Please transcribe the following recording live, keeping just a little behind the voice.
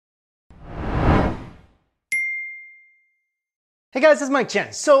Hey guys, it's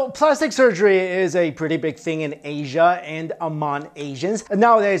Chen. So plastic surgery is a pretty big thing in Asia and among Asians.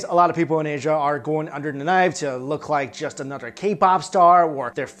 Nowadays, a lot of people in Asia are going under the knife to look like just another K-pop star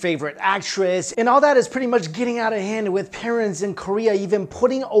or their favorite actress. And all that is pretty much getting out of hand, with parents in Korea even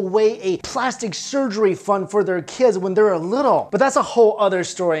putting away a plastic surgery fund for their kids when they're little. But that's a whole other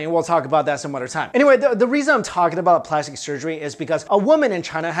story, and we'll talk about that some other time. Anyway, the reason I'm talking about plastic surgery is because a woman in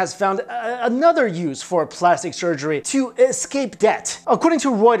China has found another use for plastic surgery to escape debt. According to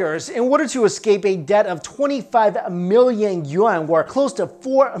Reuters, in order to escape a debt of 25 million yuan, or close to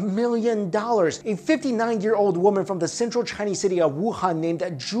 $4 million, a 59-year-old woman from the central Chinese city of Wuhan named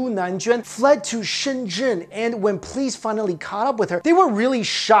Zhu Nanjuan fled to Shenzhen, and when police finally caught up with her, they were really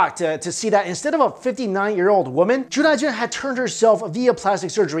shocked to see that instead of a 59-year-old woman, Zhu Nanjuan had turned herself via plastic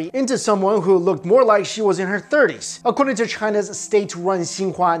surgery into someone who looked more like she was in her 30s. According to China's state-run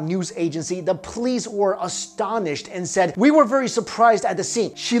Xinhua news agency, the police were astonished and said, "We were very surprised at the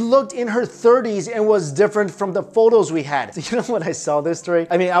scene. She looked in her 30s and was different from the photos we had." You know, when I saw this story,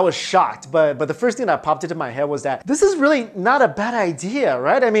 I mean, I was shocked, but the first thing that popped into my head was that this is really not a bad idea,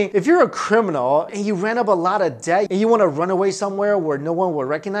 right? I mean, if you're a criminal and you ran up a lot of debt and you want to run away somewhere where no one will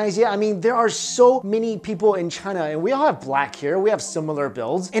recognize you, I mean, there are so many people in China, and we all have black hair, we have similar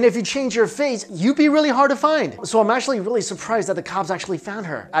builds, and if you change your face, you'd be really hard to find. So I'm actually really surprised that the cops actually found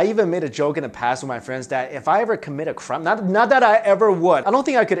her. I even made a joke in the past with my friends that if I ever commit a crime, not that I ever would. I don't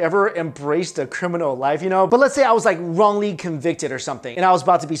think I could ever embrace the criminal life, you know? But let's say I was like wrongly convicted or something, and I was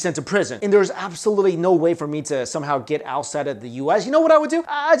about to be sent to prison, and there's absolutely no way for me to somehow get outside of the US. You know what I would do?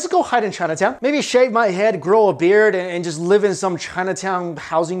 I'd just go hide in Chinatown. Maybe shave my head, grow a beard, and just live in some Chinatown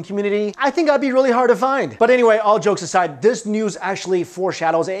housing community. I think I'd be really hard to find. But anyway, all jokes aside, this news actually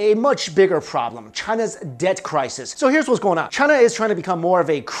foreshadows a much bigger problem: China's debt crisis. So here's what's going on. China is trying to become more of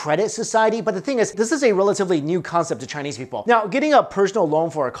a credit society, but the thing is, this is a relatively new concept to Chinese people. Now, getting a personal loan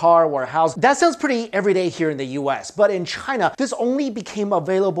for a car or a house, that sounds pretty everyday here in the US, but in China, this only became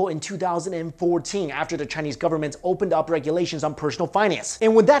available in 2014 after the Chinese government opened up regulations on personal finance.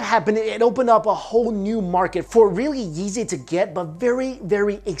 And when that happened, it opened up a whole new market for really easy to get but very,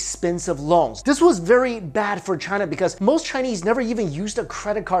 very expensive loans. This was very bad for China because most Chinese never even used a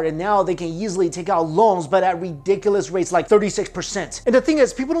credit card, and now they can easily take out loans but at ridiculous rates like 36%. And the thing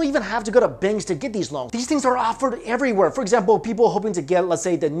is, people don't even have to go to banks to get these loans. These things are offered everywhere. For example, people hoping to get, let's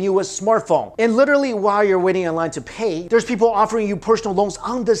say, the newest smartphone, and literally while you're waiting in line to pay, there's people offering you personal loans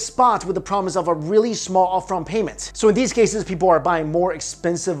on the spot with the promise of a really small upfront payment. So in these cases, people are buying more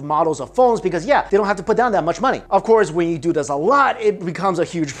expensive models of phones because, yeah, they don't have to put down that much money. Of course, when you do this a lot, it becomes a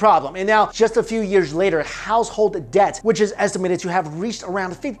huge problem. And now, just a few years later, household debt, which is estimated to have reached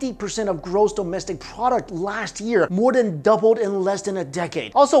around 50% of gross domestic product last year, more than doubled in less than a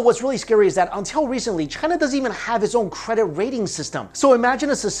decade. Also, what's really scary is that until recently, China doesn't even have its own credit rating system. So imagine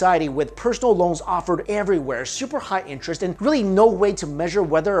a society with personal loans offered everywhere, super high interest, and really no way to measure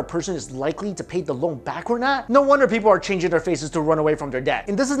whether a person is likely to pay the loan back or not. No wonder people are changing their faces to run away from their debt.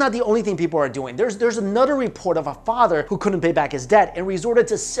 And this is not the only thing people are doing. There's another report of a father who couldn't pay back his debt and resorted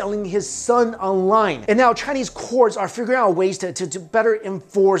to selling his son online. And now Chinese courts are figuring out ways to better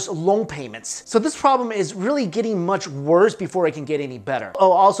enforce loan payments. So this problem is really getting much worse before it can get any better.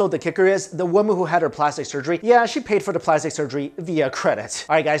 Oh, also the kicker is the woman who had her plastic surgery, yeah, she paid for the plastic surgery via credit.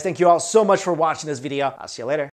 All right, guys, thank you all so much for watching this video. I'll see you later.